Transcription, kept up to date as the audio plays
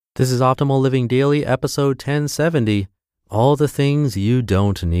This is Optimal Living Daily, episode 1070, All the Things You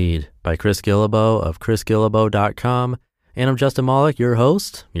Don't Need by Chris Guillebeau of chrisguillebeau.com. And I'm Justin Malik, your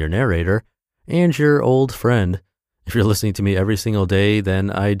host, your narrator, and your old friend. If you're listening to me every single day, then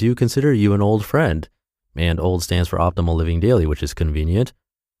I do consider you an old friend. And old stands for Optimal Living Daily, which is convenient.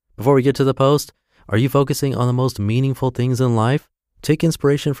 Before we get to the post, are you focusing on the most meaningful things in life? Take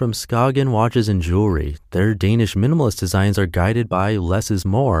inspiration from Skagen watches and jewelry. Their Danish minimalist designs are guided by less is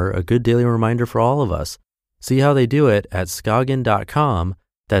more, a good daily reminder for all of us. See how they do it at skagen.com,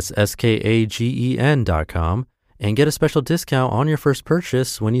 that's Skagen.com, and get a special discount on your first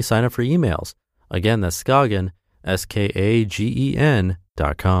purchase when you sign up for emails. Again, that's Skagen, Skagen.com.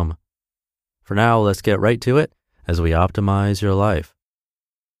 For now, let's get right to it as we optimize your life.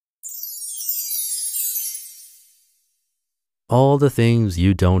 All the Things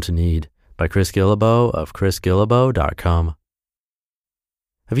You Don't Need by Chris Guillebeau of chrisguillebeau.com.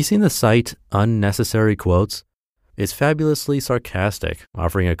 Have you seen the site Unnecessary Quotes? It's fabulously sarcastic,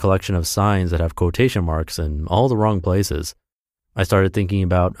 offering a collection of signs that have quotation marks in all the wrong places. I started thinking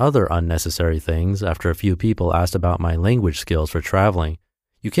about other unnecessary things after a few people asked about my language skills for traveling.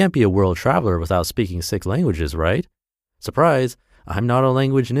 You can't be a world traveler without speaking 6 languages, right? Surprise, I'm not a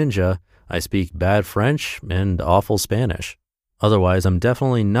language ninja. I speak bad French and awful Spanish. Otherwise, I'm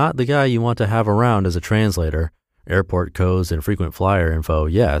definitely not the guy you want to have around as a translator. Airport codes and frequent flyer info,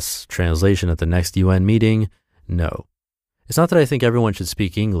 yes. Translation at the next UN meeting, no. It's not that I think everyone should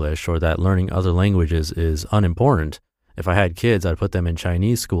speak English or that learning other languages is unimportant. If I had kids, I'd put them in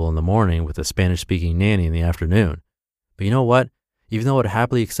Chinese school in the morning with a Spanish-speaking nanny in the afternoon. But you know what? Even though I'd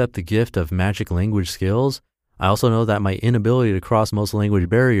happily accept the gift of magic language skills, I also know that my inability to cross most language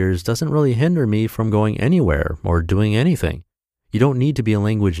barriers doesn't really hinder me from going anywhere or doing anything. You don't need to be a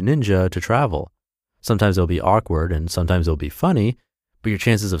language ninja to travel. Sometimes it'll be awkward and sometimes it'll be funny, but your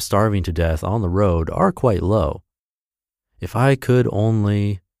chances of starving to death on the road are quite low. If I could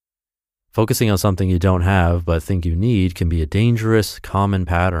only... Focusing on something you don't have but think you need can be a dangerous, common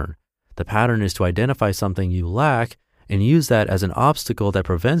pattern. The pattern is to identify something you lack and use that as an obstacle that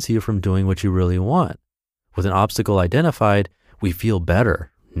prevents you from doing what you really want. With an obstacle identified, we feel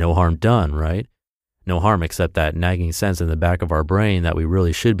better. No harm done, right? No harm except that nagging sense in the back of our brain that we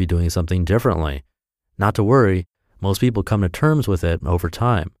really should be doing something differently. Not to worry, most people come to terms with it over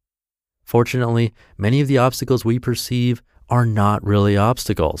time. Fortunately, many of the obstacles we perceive are not really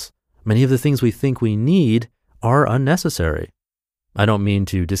obstacles. Many of the things we think we need are unnecessary. I don't mean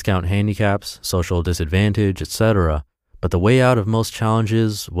to discount handicaps, social disadvantage, etc., but the way out of most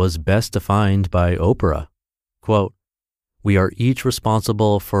challenges was best defined by Oprah. Quote, "We are each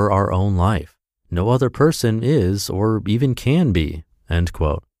responsible for our own life. No other person is or even can be," end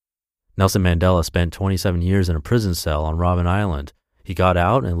quote. Nelson Mandela spent 27 years in a prison cell on Robben Island. He got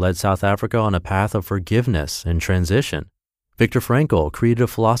out and led South Africa on a path of forgiveness and transition. Viktor Frankl created a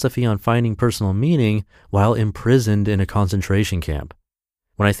philosophy on finding personal meaning while imprisoned in a concentration camp.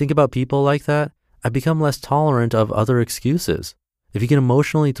 When I think about people like that, I become less tolerant of other excuses. If you can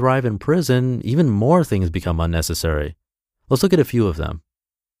emotionally thrive in prison, even more things become unnecessary. Let's look at a few of them.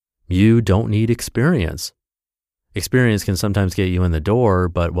 You don't need experience. Experience can sometimes get you in the door,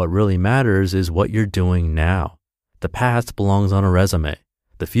 but what really matters is what you're doing now. The past belongs on a resume.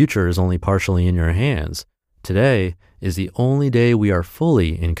 The future is only partially in your hands. Today is the only day we are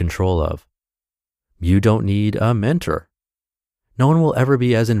fully in control of. You don't need a mentor. No one will ever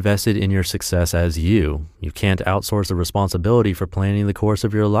be as invested in your success as you. You can't outsource the responsibility for planning the course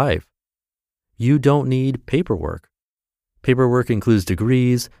of your life. You don't need paperwork. Paperwork includes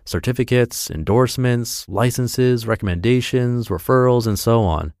degrees, certificates, endorsements, licenses, recommendations, referrals, and so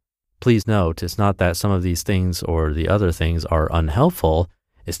on. Please note, it's not that some of these things or the other things are unhelpful,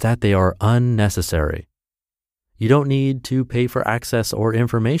 it's that they are unnecessary. You don't need to pay for access or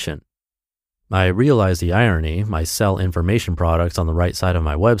information. I realize the irony, I sell information products on the right side of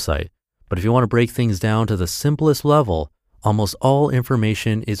my website, but if you want to break things down to the simplest level, almost all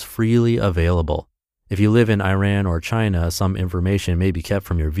information is freely available. If you live in Iran or China, some information may be kept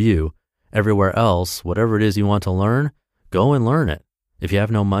from your view. Everywhere else, whatever it is you want to learn, go and learn it. If you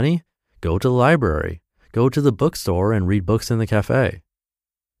have no money, go to the library. Go to the bookstore and read books in the cafe.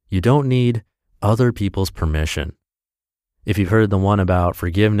 You don't need other people's permission. If you've heard the one about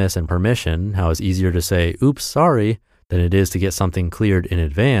forgiveness and permission, how it's easier to say, oops, sorry, than it is to get something cleared in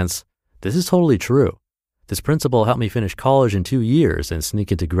advance, this is totally true. This principle helped me finish college in 2 years and sneak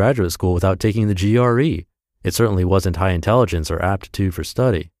into graduate school without taking the GRE. It certainly wasn't high intelligence or aptitude for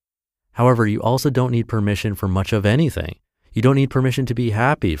study. However, you also don't need permission for much of anything. You don't need permission to be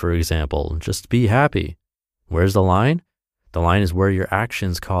happy, for example. Just be happy. Where's the line? The line is where your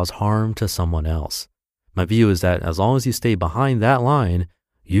actions cause harm to someone else. My view is that as long as you stay behind that line,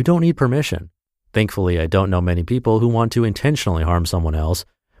 you don't need permission. Thankfully, I don't know many people who want to intentionally harm someone else.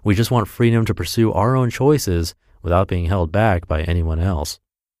 We just want freedom to pursue our own choices without being held back by anyone else.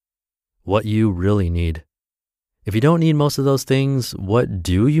 What you really need. If you don't need most of those things, what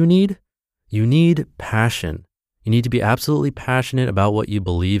do you need? You need passion. You need to be absolutely passionate about what you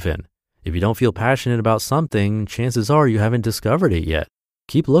believe in. If you don't feel passionate about something, chances are you haven't discovered it yet.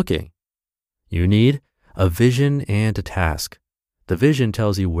 Keep looking. You need a vision and a task. The vision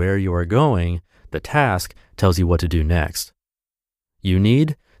tells you where you are going. The task tells you what to do next. You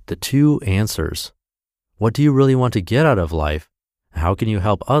need the two answers. What do you really want to get out of life? How can you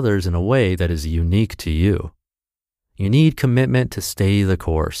help others in a way that is unique to you? You need commitment to stay the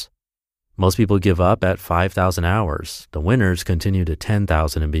course. Most people give up at 5,000 hours. The winners continue to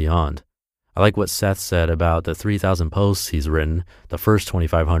 10,000 and beyond. I like what Seth said about the 3,000 posts he's written. The first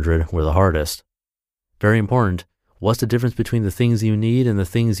 2,500 were the hardest. Very important. What's the difference between the things you need and the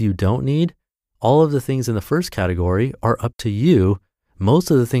things you don't need? All of the things in the first category are up to you. Most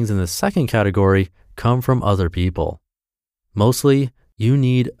of the things in the second category come from other people. Mostly, you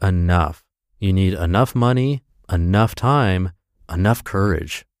need enough. You need enough money, enough time, enough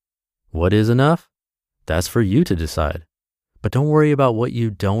courage. What is enough? That's for you to decide. But don't worry about what you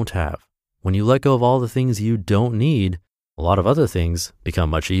don't have. When you let go of all the things you don't need, a lot of other things become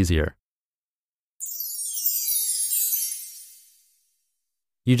much easier.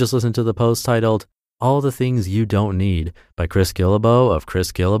 You just listened to the post titled, All the Things You Don't Need by Chris Guillebeau of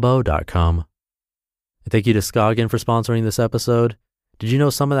chrisguillebeau.com. Thank you to Skagen for sponsoring this episode. Did you know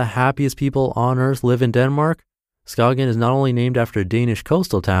some of the happiest people on earth live in Denmark? Skagen is not only named after a Danish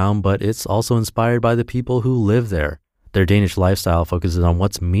coastal town, but it's also inspired by the people who live there. Their Danish lifestyle focuses on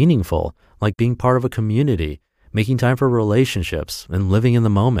what's meaningful, like being part of a community, making time for relationships, and living in the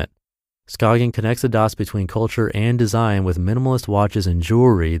moment. Skagen connects the dots between culture and design with minimalist watches and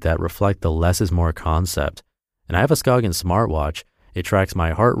jewelry that reflect the less is more concept. And I have a Skagen smartwatch. It tracks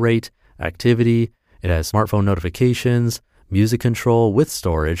my heart rate, activity, it has smartphone notifications, music control with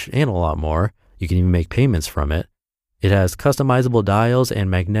storage, and a lot more. You can even make payments from it. It has customizable dials and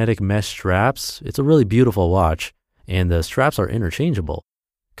magnetic mesh straps. It's a really beautiful watch, and the straps are interchangeable.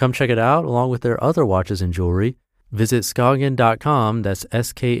 Come check it out along with their other watches and jewelry. Visit Skagen.com, that's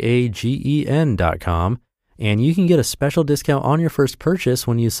Skagen.com, and you can get a special discount on your first purchase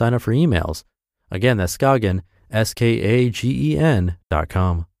when you sign up for emails. Again, that's Skagen, Skagen.com.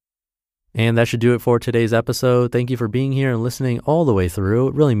 And that should do it for today's episode. Thank you for being here and listening all the way through.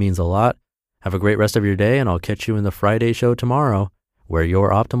 It really means a lot. Have a great rest of your day, and I'll catch you in the Friday show tomorrow, where your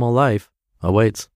optimal life awaits.